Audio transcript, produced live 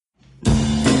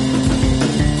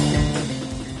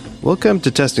Welcome to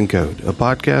Testing Code, a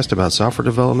podcast about software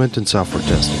development and software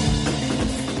testing.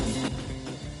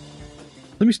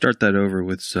 Let me start that over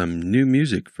with some new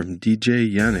music from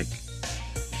DJ Yannick.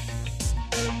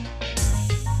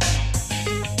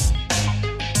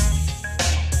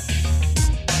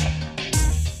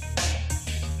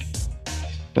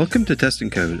 Welcome to Testing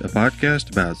Code, a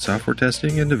podcast about software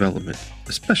testing and development,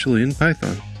 especially in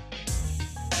Python.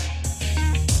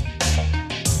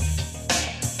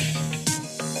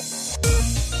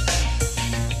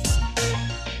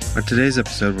 On today's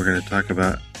episode, we're going to talk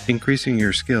about increasing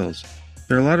your skills.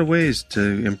 There are a lot of ways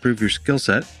to improve your skill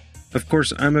set. Of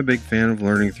course, I'm a big fan of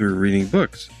learning through reading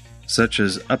books, such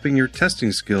as upping your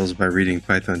testing skills by reading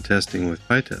Python Testing with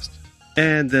PyTest.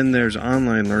 And then there's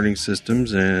online learning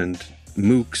systems and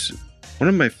MOOCs. One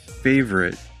of my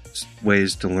favorite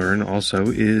ways to learn also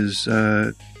is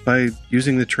by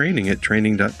using the training at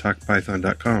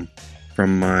training.talkpython.com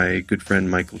from my good friend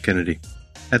Michael Kennedy.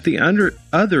 At the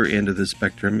other end of the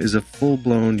spectrum is a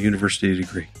full-blown university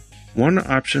degree. One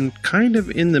option kind of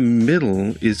in the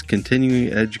middle is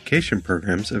continuing education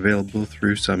programs available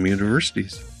through some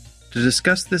universities. To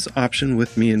discuss this option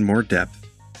with me in more depth,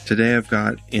 today I've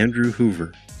got Andrew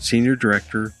Hoover, Senior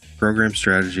Director, Program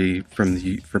Strategy from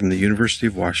the University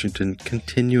of Washington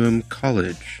Continuum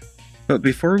College. But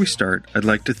before we start, I'd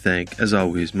like to thank, as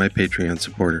always, my Patreon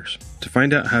supporters. To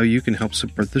find out how you can help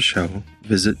support the show,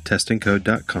 visit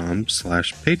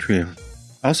testingcode.com/Patreon.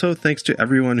 Also, thanks to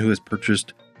everyone who has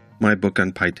purchased my book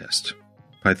on PyTest,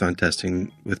 Python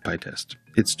Testing with PyTest.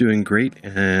 It's doing great,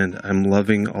 and I'm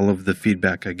loving all of the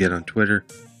feedback I get on Twitter.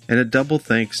 And a double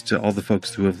thanks to all the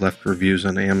folks who have left reviews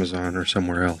on Amazon or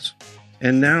somewhere else.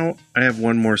 And now I have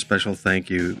one more special thank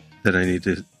you that I need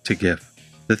to give.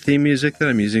 The theme music that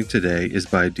I'm using today is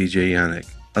by DJ Yannick,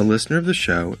 a listener of the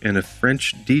show and a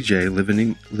French DJ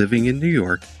living in New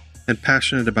York and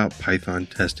passionate about Python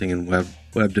testing and web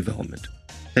development.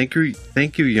 Thank you,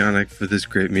 Yannick, for this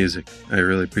great music. I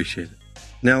really appreciate it.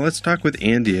 Now let's talk with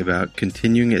Andy about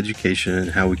continuing education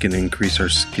and how we can increase our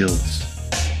skills.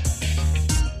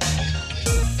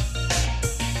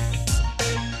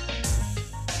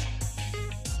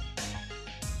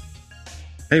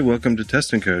 Hey, welcome to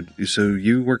Testing Code. So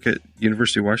you work at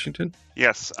University of Washington?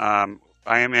 Yes, I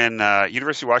am in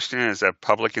University of Washington is a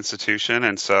public institution,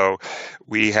 and so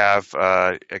we have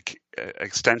an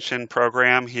extension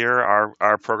program here.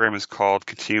 Our program is called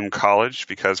Continuum College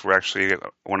because we're actually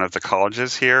one of the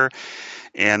colleges here,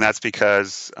 and that's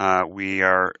because we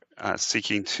are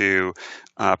seeking to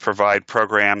provide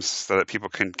programs so that people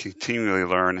can continually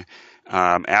learn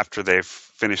after they've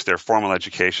finished their formal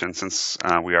education, since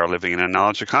we are living in a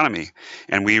knowledge economy.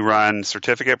 And we run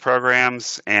certificate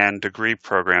programs and degree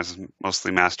programs,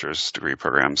 mostly master's degree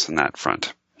programs in that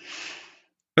front.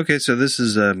 Okay, so this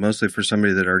is mostly for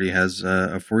somebody that already has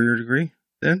a 4-year degree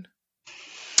then?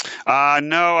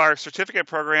 No, our certificate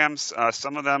programs,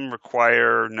 some of them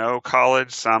require no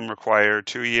college, some require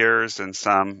 2 years, and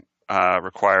some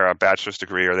require a bachelor's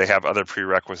degree, or they have other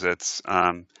prerequisites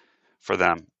for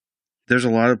them. There's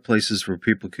a lot of places where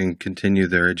people can continue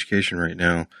their education right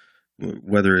now,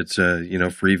 whether it's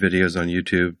free videos on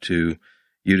YouTube to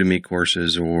Udemy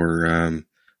courses or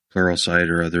Pluralsight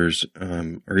or others,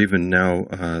 or even now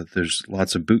there's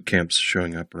lots of boot camps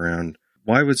showing up around.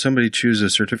 Why would somebody choose a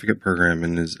certificate program,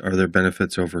 and are there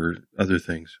benefits over other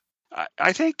things?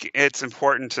 I think it's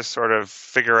important to sort of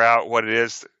figure out what it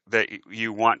is that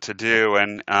you want to do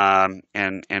and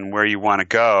where you want to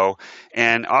go.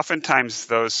 And oftentimes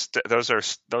those are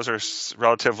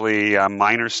relatively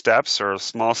minor steps or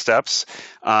small steps,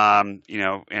 and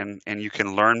you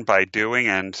can learn by doing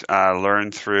and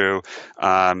learn through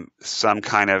some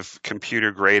kind of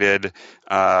computer graded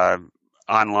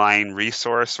online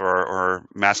resource or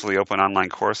massively open online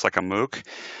course like a MOOC.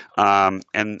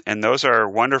 And those are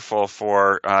wonderful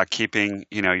for keeping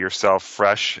yourself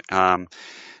fresh.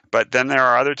 But then there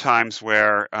are other times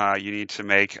where you need to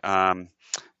make a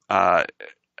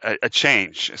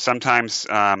change. Sometimes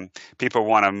people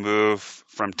want to move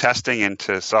from testing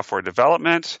into software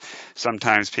development.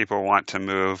 Sometimes people want to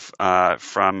move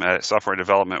from a software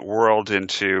development world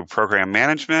into program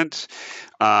management.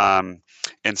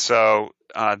 And so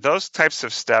those types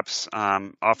of steps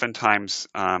oftentimes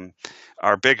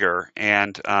are bigger,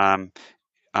 and the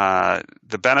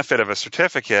benefit of a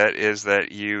certificate is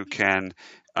that you can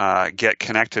get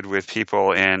connected with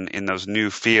people in those new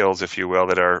fields, if you will,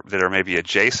 that are maybe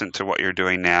adjacent to what you're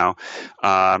doing now,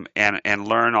 and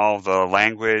learn all the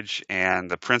language and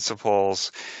the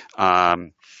principles,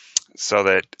 so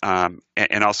that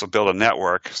and also build a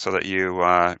network so that you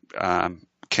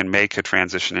can make a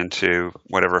transition into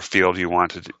whatever field you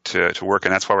want to work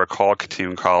in. That's why we're called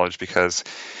continuing college, because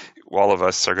all of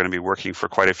us are going to be working for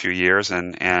quite a few years,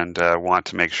 and want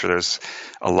to make sure there's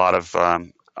a lot of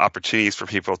opportunities for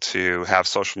people to have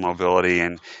social mobility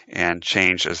and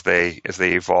change as they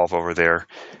evolve over their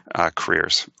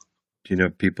careers. Do you know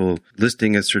people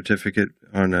listing a certificate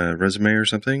on a resume or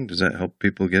something? Does that help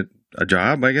people get a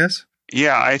job, I guess?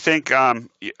 Yeah, I think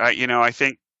I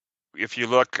think if you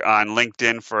look on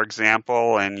LinkedIn, for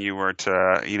example, and you were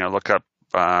to look up,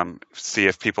 see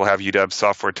if people have UW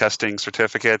software testing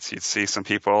certificates, you'd see some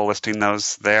people listing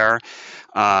those there.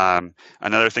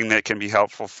 Another thing that can be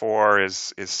helpful for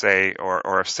is say,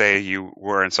 or if say you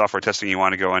were in software testing, you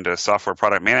want to go into software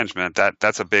product management.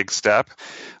 That's a big step.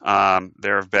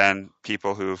 There have been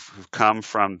people who've come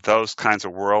from those kinds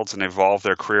of worlds and evolved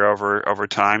their career over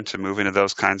time to move into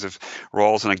those kinds of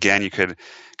roles. And again, you could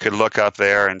look up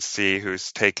there and see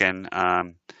who's taken.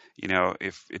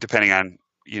 If depending on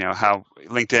how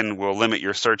LinkedIn will limit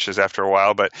your searches after a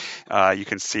while, but you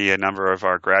can see a number of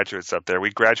our graduates up there.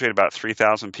 We graduate about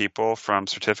 3,000 people from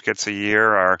certificates a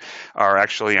year.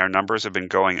 Our numbers have been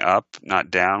going up,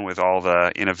 not down, with all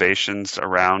the innovations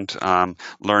around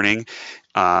learning.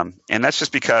 And that's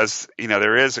just because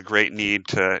there is a great need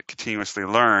to continuously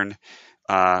learn.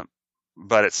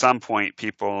 But at some point,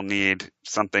 people need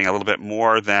something a little bit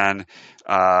more than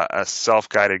a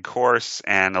self-guided course,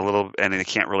 and they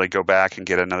can't really go back and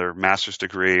get another master's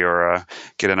degree or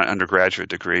get an undergraduate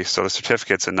degree. So the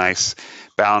certificate's a nice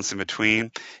balance in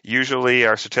between. Usually,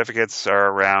 our certificates are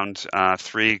around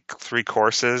three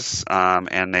courses,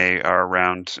 and they are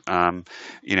around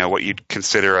what you'd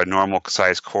consider a normal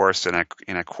size course in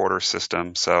a quarter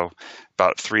system. So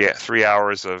about three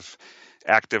hours of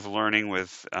active learning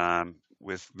with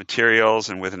materials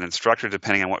and with an instructor,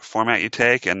 depending on what format you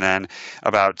take, and then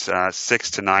about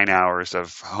 6 to 9 hours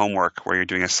of homework where you're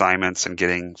doing assignments and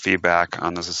getting feedback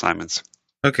on those assignments.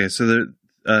 Okay, so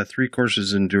the 3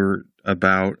 courses in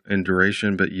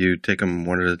duration, but you take them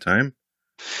one at a time?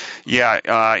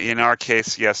 Yeah, in our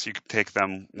case, yes, you can take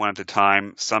them one at a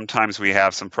time. Sometimes we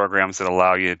have some programs that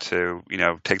allow you to,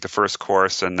 take the first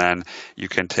course, and then you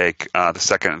can take the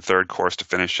second and third course to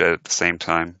finish it at the same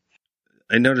time.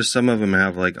 I noticed some of them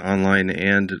have like online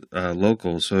and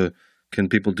local. So can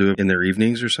people do it in their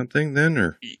evenings or something then?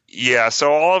 Or yeah,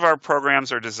 so all of our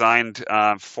programs are designed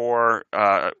for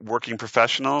working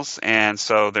professionals, and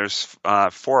so there's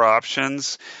 4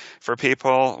 options for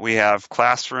people. We have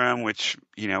Classroom, which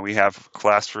we have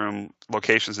classroom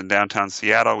locations in downtown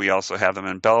Seattle. We also have them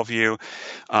in Bellevue,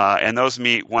 and those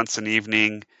meet once an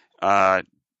evening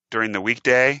during the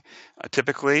weekday,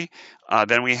 typically.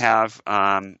 Then we have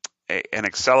an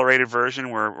accelerated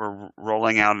version. We're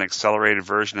rolling out an accelerated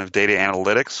version of data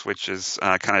analytics, which is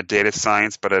kind of data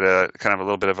science, but at a kind of a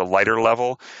little bit of a lighter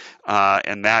level.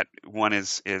 And that one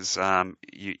is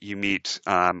you meet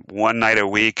one night a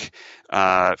week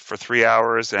for 3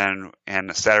 hours and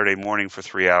a Saturday morning for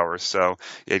 3 hours. So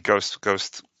it goes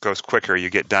quicker. You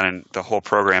get the whole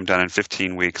program done in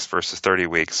 15 weeks versus 30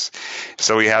 weeks.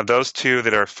 So we have those 2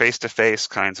 that are face-to-face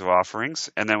kinds of offerings,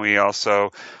 and then we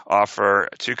also offer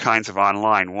 2 kinds of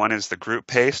online. One is the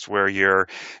group-paced, where you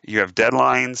have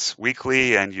deadlines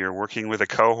weekly and you're working with a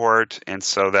cohort, and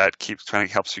so that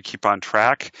helps you keep on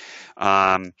track.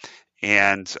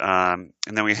 And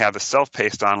then we have the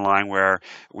self-paced online, where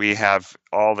we have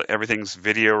everything's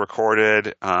video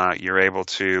recorded. You're able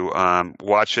to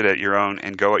watch it at your own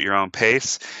and go at your own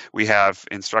pace. We have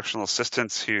instructional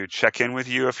assistants who check in with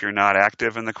you if you're not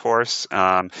active in the course.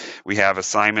 We have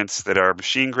assignments that are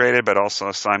machine graded, but also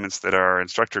assignments that are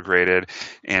instructor graded,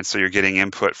 and so you're getting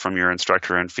input from your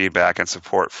instructor and feedback and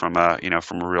support from a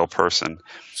real person.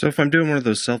 So if I'm doing one of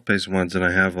those self-paced ones and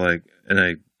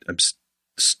I'm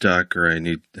stuck or I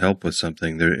need help with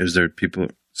something, is there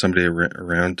somebody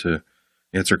around to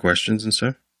answer questions and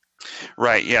stuff?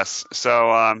 Right. Yes.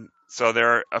 So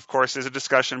there, of course, is a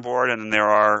discussion board, and then there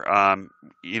are,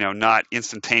 not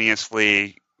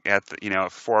instantaneously at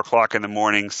 4:00 in the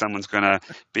morning, someone's going to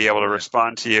be able to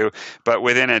respond to you, but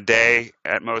within a day,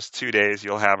 at most 2 days,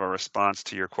 you'll have a response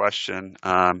to your question.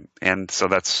 And so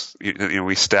that's,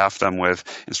 we staff them with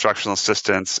instructional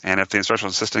assistants, and if the instructional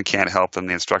assistant can't help them,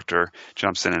 the instructor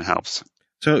jumps in and helps.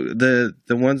 So the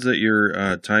ones that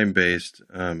you're time-based,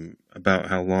 about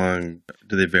how long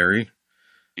do they vary?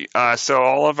 So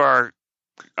all of our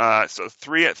so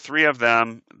three of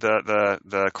them,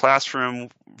 the classroom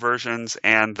versions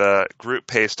and the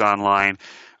group-paced online,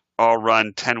 all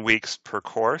run 10 weeks per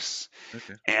course.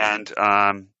 Okay. And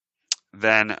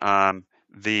then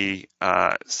the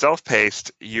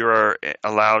self-paced, you're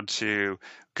allowed to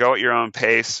go at your own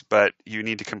pace, but you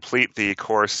need to complete the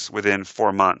course within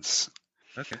 4 months.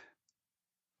 Okay.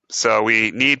 So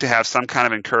we need to have some kind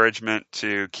of encouragement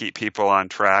to keep people on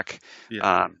track.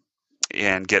 Yeah.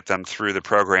 And get them through the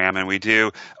program. And we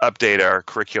do update our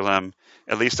curriculum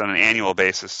at least on an annual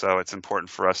basis. So it's important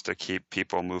for us to keep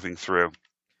people moving through.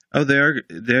 Oh,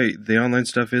 the online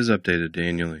stuff is updated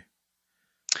annually.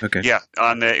 Okay. Yeah,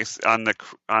 on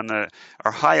the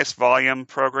our highest volume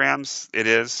programs, it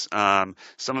is.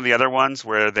 Some of the other ones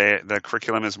where the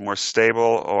curriculum is more stable,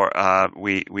 or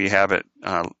we have it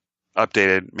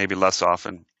updated maybe less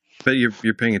often. But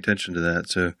you're paying attention to that,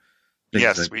 so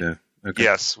Yes, okay.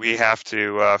 Yes, we have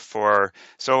to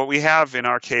so what we have in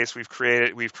our case, we've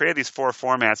created these 4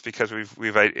 formats because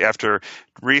we've after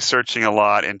researching a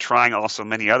lot and trying also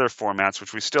many other formats,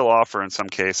 which we still offer in some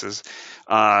cases,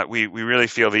 we really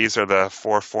feel these are the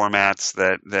 4 formats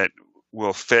that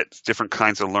will fit different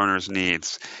kinds of learners'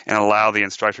 needs and allow the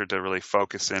instructor to really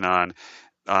focus in on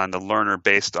the learner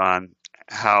based on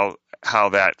how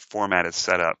that format is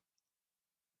set up.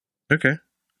 Okay.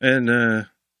 And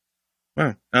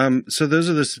wow. So those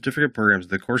are the certificate programs,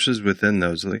 the courses within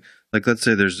those. Like let's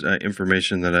say there's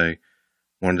information that I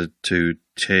wanted to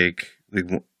take.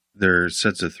 Like there are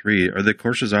sets of 3. Are the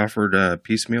courses offered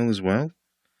piecemeal as well?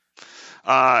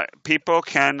 People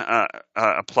can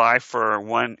apply for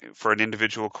an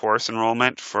individual course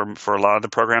enrollment for a lot of the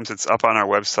programs. It's up on our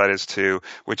website as to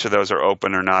which of those are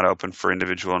open or not open for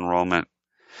individual enrollment.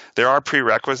 There are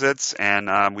prerequisites,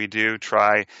 and we do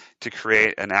try to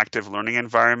create an active learning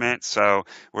environment. So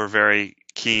we're very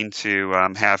keen to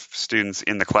have students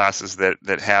in the classes that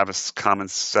have a common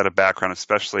set of background,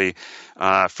 especially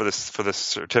for the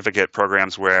certificate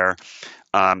programs where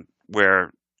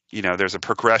there's a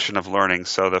progression of learning.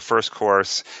 So the first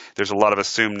course, there's a lot of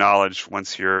assumed knowledge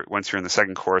once you're in the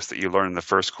second course that you learn in the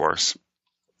first course.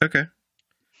 Okay.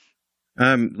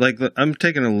 Like I'm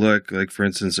taking a look. Like for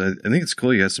instance, I think it's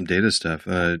cool. You got some data stuff,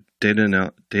 data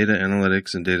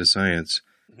analytics and data science.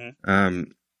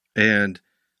 Mm-hmm. And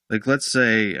like let's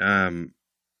say, I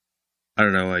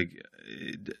don't know,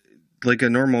 like a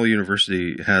normal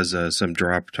university has some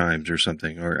drop times or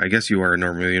something, or I guess you are a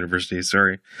normal university.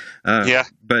 Sorry. Yeah.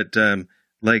 But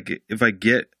like if I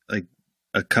get like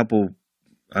a couple,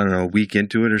 I don't know, a week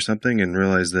into it or something, and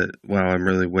realize that wow, I'm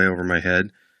really way over my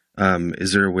head.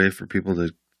 Is there a way for people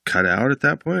to cut out at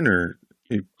that point, or?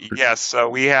 Yes, so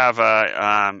we have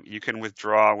you can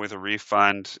withdraw with a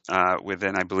refund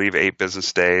within, I believe, 8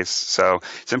 business days. So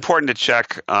it's important to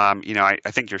check. I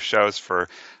think your shows for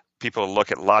people to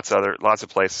look at lots of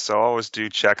places. So always do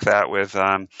check that with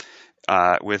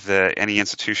any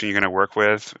institution you're going to work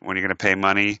with when you're going to pay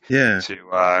money. Yeah.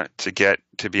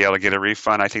 To be able to get a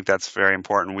refund. I think that's very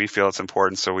important. We feel it's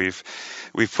important, so we've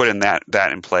put in that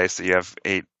in place that you have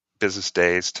 8 business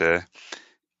days to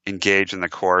engage in the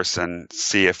course and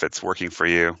see if it's working for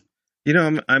you.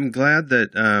 I'm glad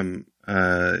that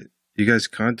you guys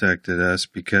contacted us,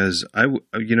 because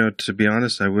to be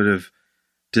honest, I would have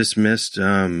dismissed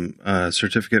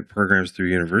certificate programs through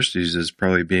universities as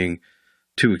probably being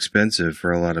too expensive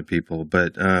for a lot of people.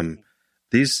 But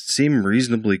these seem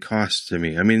reasonably cost to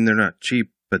me. I mean, they're not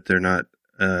cheap, but they're not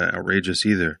outrageous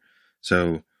either.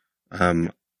 So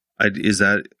are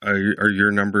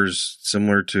your numbers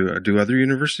similar to? Do other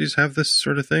universities have this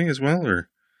sort of thing as well, or?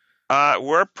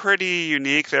 We're pretty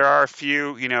unique. There are a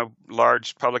few,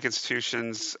 large public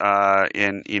institutions across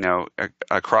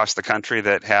the country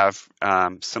that have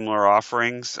similar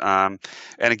offerings. And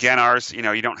again, ours,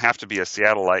 you don't have to be a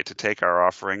Seattleite to take our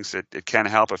offerings. It can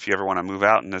help if you ever want to move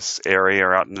out in this area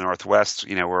or out in the Northwest.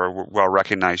 We're a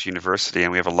well-recognized university,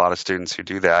 and we have a lot of students who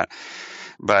do that.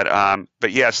 But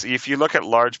yes, if you look at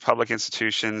large public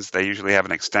institutions, they usually have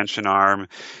an extension arm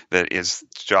that its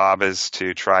job is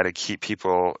to try to keep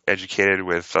people educated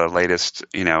with the latest,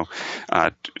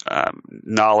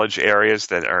 knowledge areas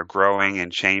that are growing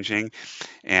and changing.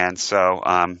 And so,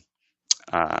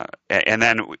 and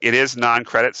then it is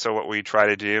non-credit. So what we try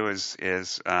to do is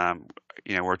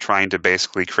we're trying to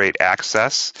basically create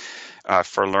access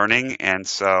for learning. And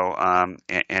so,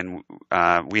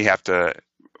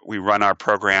 we run our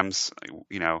programs,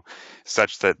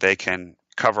 such that they can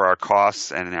cover our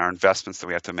costs and our investments that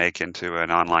we have to make into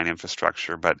an online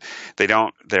infrastructure. But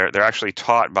they're actually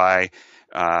taught by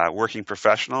working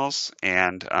professionals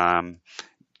and,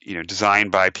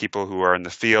 designed by people who are in the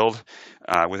field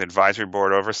with advisory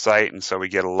board oversight. And so we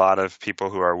get a lot of people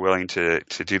who are willing to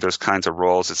do those kinds of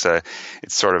roles. It's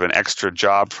sort of an extra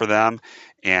job for them.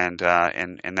 And that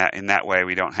in that way,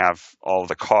 we don't have all of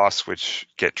the costs which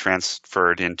get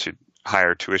transferred into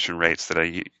higher tuition rates that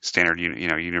a standard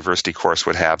university course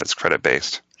would have that's credit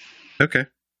based. Okay.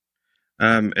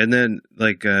 And then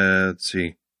like let's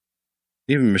see,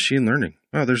 even machine learning.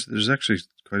 Wow, there's actually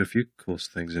quite a few cool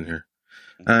things in here.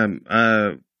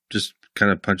 Just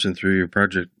kind of punching through your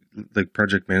project, like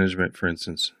project management, for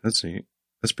instance. That's neat.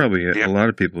 That's probably a lot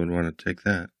of people would want to take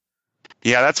that.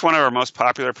 Yeah, that's one of our most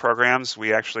popular programs.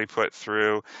 We actually put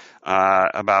through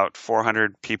about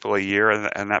 400 people a year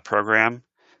in that program.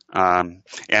 And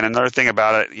another thing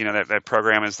about it, that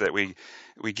program is that we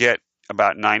get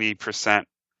about 90%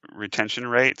 retention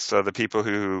rate. So the people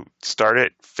who start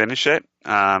it finish it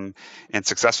and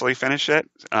successfully finish it,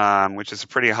 which is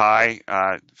pretty high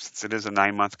since it is a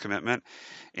 9-month commitment.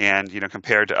 And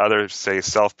compared to other, say,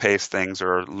 self-paced things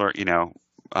or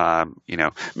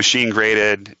machine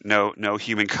graded, no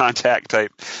human contact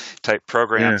type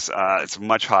programs. Yeah. It's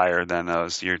much higher than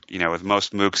those. With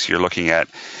most MOOCs, you're looking at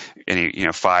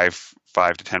any 5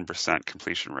 to 10%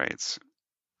 completion rates.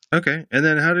 Okay, and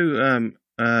then how do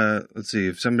let's see,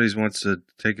 if somebody wants to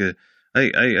take I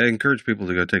encourage people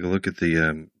to go take a look at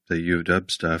the U of W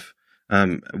stuff.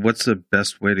 What's the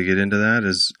best way to get into that?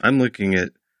 Is I'm looking at,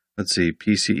 let's see,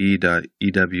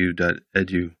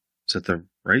 pce.ew.edu. Is that the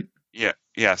right? Yeah.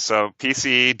 So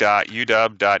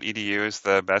pce.uw.edu is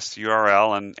the best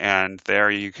URL, and there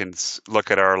you can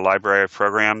look at our library of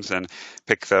programs and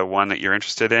pick the one that you're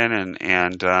interested in,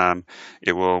 and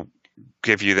it will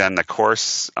give you then the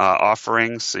course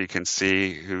offerings, so you can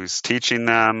see who's teaching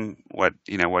them,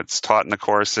 what's taught in the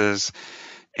courses,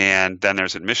 and then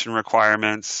there's admission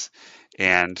requirements,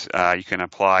 and you can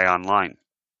apply online.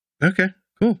 Okay,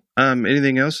 cool.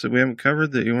 Anything else that we haven't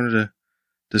covered that you wanted to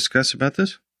discuss about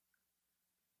this?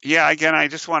 Yeah, again, I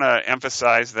just want to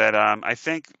emphasize that I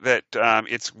think that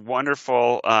it's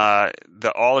wonderful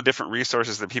all the different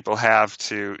resources that people have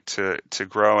to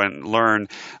grow and learn,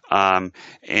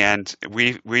 and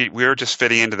we're just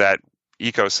fitting into that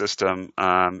ecosystem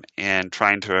and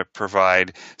trying to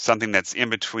provide something that's in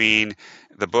between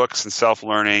the books and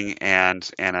self-learning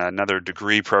and another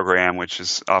degree program, which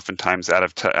is oftentimes out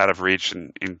of reach.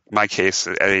 And in my case,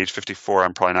 at age 54,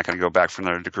 I'm probably not going to go back for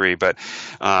another degree. But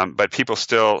people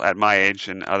still at my age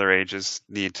and other ages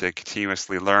need to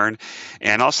continuously learn,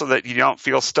 and also that you don't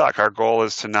feel stuck. Our goal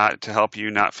is to help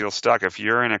you not feel stuck. If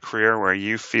you're in a career where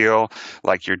you feel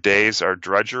like your days are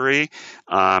drudgery,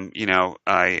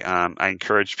 I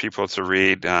encourage people to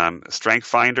read Strength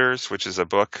Finders, which is a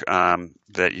book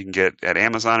that you can get at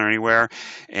Amazon or anywhere,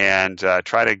 and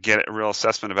try to get a real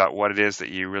assessment about what it is that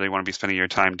you really want to be spending your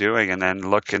time doing, and then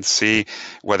look and see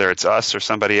whether it's us or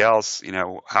somebody else.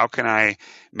 How can I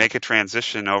make a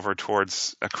transition over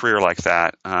towards a career like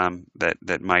that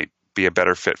that might be a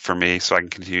better fit for me, so I can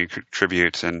continue to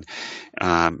contribute and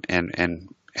have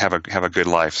a good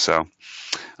life. So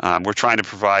we're trying to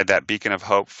provide that beacon of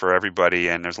hope for everybody,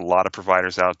 and there's a lot of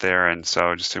providers out there. And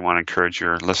so just want to encourage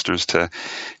your listeners to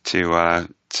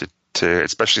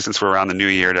especially since we're around the new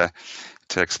year,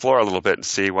 to explore a little bit and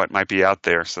see what might be out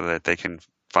there, so that they can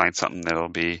find something that'll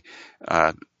be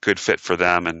a good fit for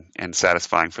them and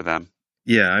satisfying for them.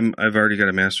 Yeah, I've already got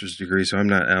a master's degree, so I'm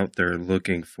not out there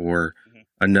looking for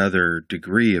another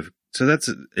degree So that's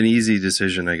an easy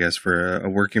decision, I guess, for a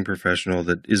working professional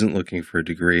that isn't looking for a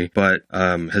degree, but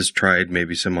has tried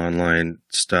maybe some online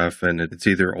stuff, and it's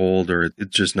either old or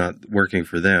it's just not working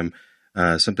for them.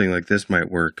 Something like this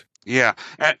might work. Yeah,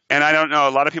 and I don't know,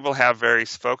 a lot of people have very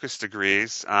focused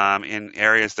degrees in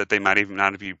areas that they might even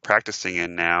not be practicing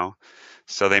in now.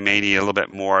 So they may need a little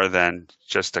bit more than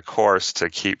just a course to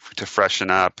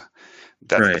freshen up.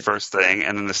 That's right. The first thing.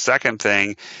 And then the second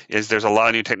thing is there's a lot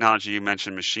of new technology. You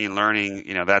mentioned machine learning.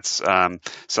 That's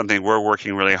something we're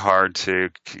working really hard to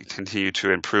continue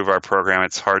to improve our program.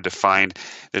 It's hard to find.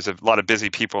 There's a lot of busy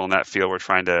people in that field. We're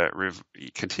trying to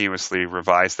continuously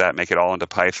revise that, make it all into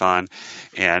Python.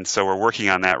 And so we're working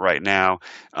on that right now.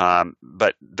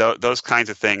 But those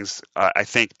kinds of things, I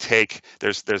think,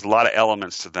 there's a lot of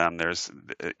elements to them.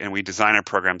 And we design our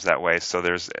programs that way. So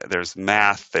there's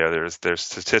math there's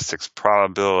statistics,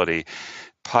 probability,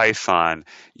 Python,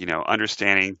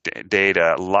 understanding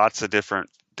data, lots of different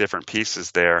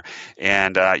pieces there,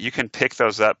 and you can pick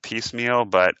those up piecemeal.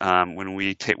 But when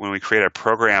we create a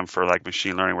program for like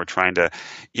machine learning, we're trying to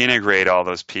integrate all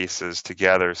those pieces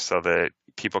together so that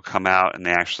people come out and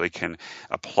they actually can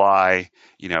apply,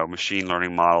 machine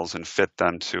learning models and fit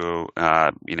them to,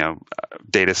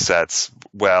 data sets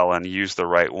well and use the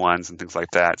right ones and things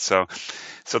like that. So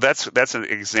that's an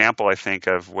example, I think,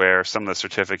 of where some of the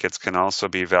certificates can also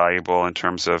be valuable in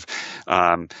terms of,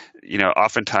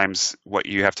 oftentimes what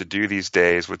you you have to do these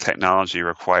days with technology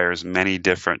requires many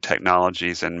different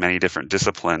technologies and many different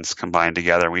disciplines combined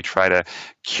together. We try to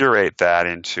curate that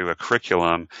into a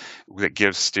curriculum that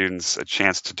gives students a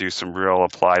chance to do some real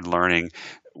applied learning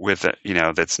with it,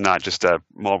 that's not just a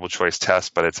multiple choice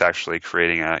test, but it's actually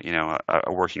creating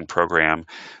a working program,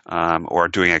 or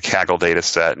doing a Kaggle data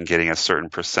set and getting a certain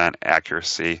percent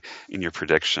accuracy in your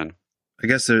prediction. I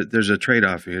guess there's a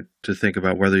trade-off to think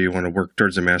about whether you want to work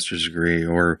towards a master's degree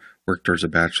or work towards a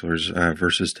bachelor's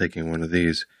versus taking one of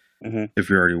these. Mm-hmm. If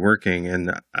you're already working,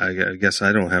 and I guess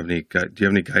I don't have any. Do you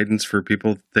have any guidance for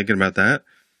people thinking about that?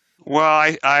 Well,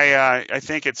 I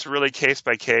think it's really case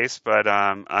by case, but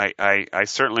I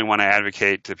certainly want to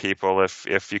advocate to people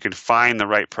if you can find the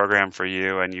right program for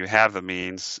you and you have the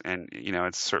means, and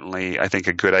it's certainly, I think,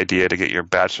 a good idea to get your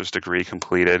bachelor's degree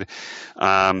completed.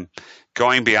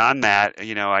 Going beyond that,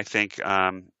 I think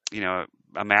a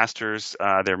master's,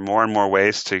 there are more and more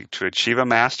ways to achieve a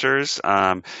master's.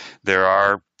 There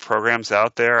are programs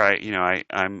out there.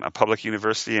 I'm a public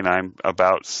university, and I'm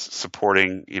about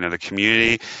supporting the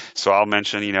community. So I'll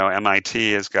mention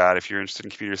MIT has got, if you're interested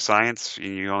in computer science,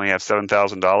 you only have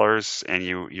 $7,000 and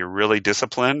you're really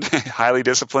disciplined, highly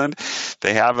disciplined.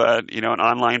 They have an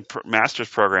online master's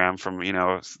program from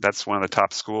that's one of the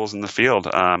top schools in the field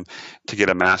to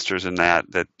get a master's in that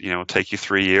will take you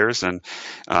 3 years, and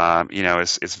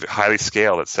it's highly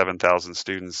scaled at 7,000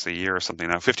 students a year or something.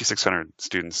 Now 5,600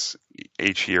 students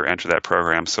each year enter that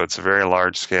program, so it's a very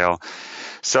large scale.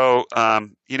 So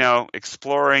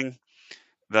exploring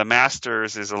the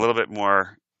masters is a little bit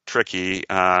more tricky,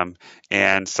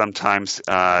 and sometimes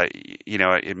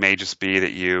it may just be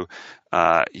that you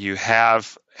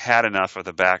have had enough of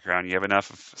the background, you have enough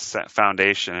of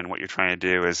foundation, and what you're trying to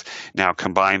do is now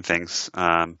combine things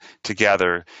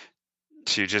together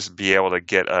to just be able to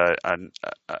get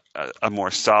a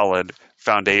more solid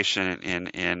foundation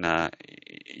in a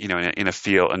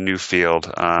new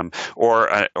field,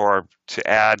 or to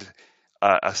add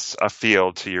a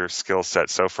field to your skill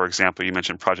set. So, for example, you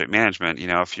mentioned project management.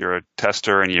 If you're a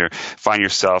tester and you find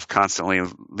yourself constantly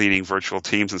leading virtual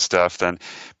teams and stuff, then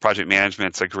project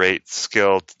management's a great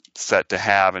skill set to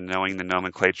have, and knowing the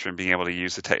nomenclature and being able to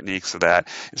use the techniques of that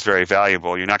is very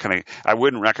valuable. I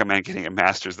wouldn't recommend getting a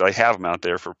master's. I have them out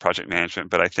there for project management,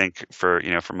 but I think for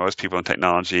most people in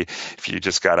technology, if you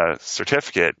just got a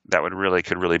certificate, that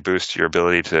could really boost your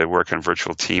ability to work on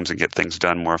virtual teams and get things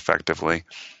done more effectively.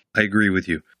 I agree with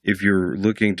you. If you're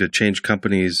looking to change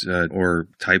companies or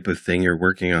type of thing you're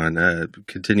working on,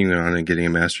 continuing on and getting a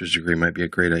master's degree might be a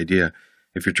great idea.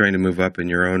 If you're trying to move up in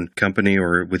your own company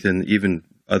or within even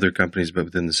other companies, but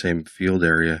within the same field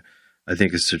area, I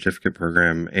think a certificate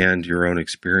program and your own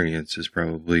experience is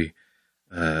probably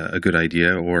a good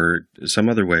idea, or some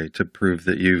other way to prove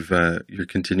that you're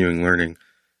continuing learning.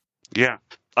 Yeah,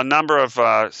 a number of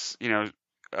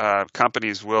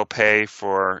companies will pay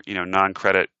for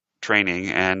non-credit training,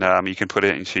 and you can put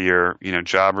it into your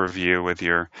job review with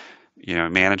your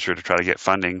manager to try to get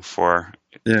funding for.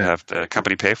 Yeah. Have the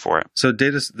company pay for it. So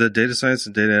the data science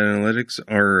and data analytics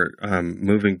are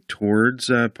moving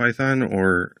towards Python,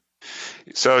 or?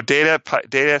 So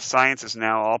data science is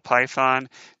now all Python.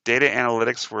 Data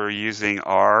analytics, we're using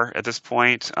R at this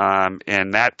point,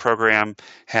 and that program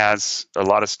has a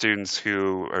lot of students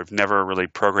who have never really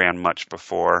programmed much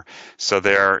before. So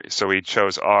we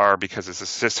chose R because it's a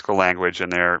statistical language,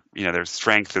 and their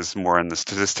strength is more in the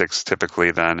statistics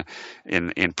typically than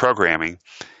in programming.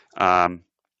 Okay,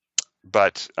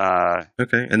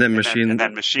 and then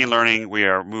machine learning, we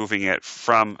are moving it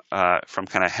from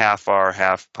kind of half R,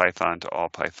 half Python to all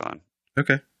Python.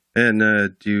 Okay, and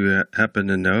do you happen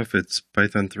to know if it's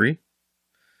Python 3?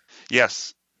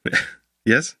 Yes.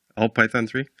 Yes, all Python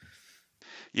 3.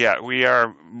 Yeah, we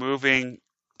are moving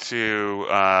to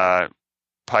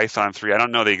Python 3. I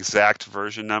don't know the exact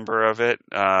version number of it,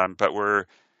 but we're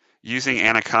using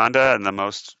Anaconda and the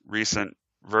most recent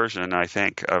version, I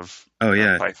think, of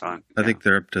Python. I think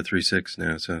they're up to 3.6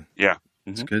 now, so yeah,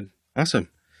 that's good. Awesome.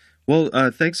 Well,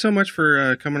 thanks so much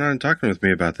for coming on and talking with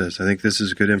me about this. I think this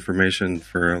is good information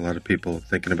for a lot of people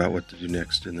thinking about what to do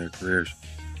next in their careers.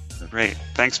 So. Great.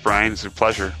 Thanks, Brian. It's a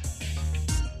pleasure.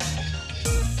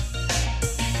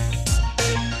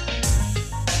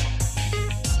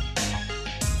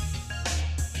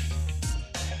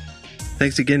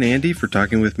 Thanks again, Andy, for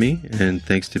talking with me, and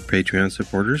thanks to Patreon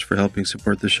supporters for helping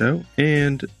support the show.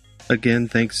 And again,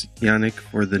 thanks, Yannick,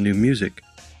 for the new music.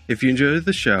 If you enjoyed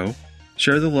the show,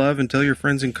 share the love and tell your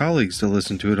friends and colleagues to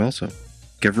listen to it also.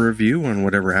 Give a review on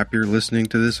whatever app you're listening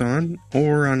to this on,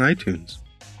 or on iTunes.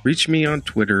 Reach me on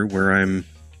Twitter, where I'm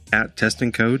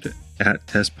 @TestandCode,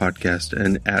 @TestPodcast,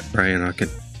 and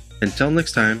 @BrianOcken. Until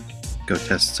next time, go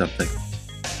test something.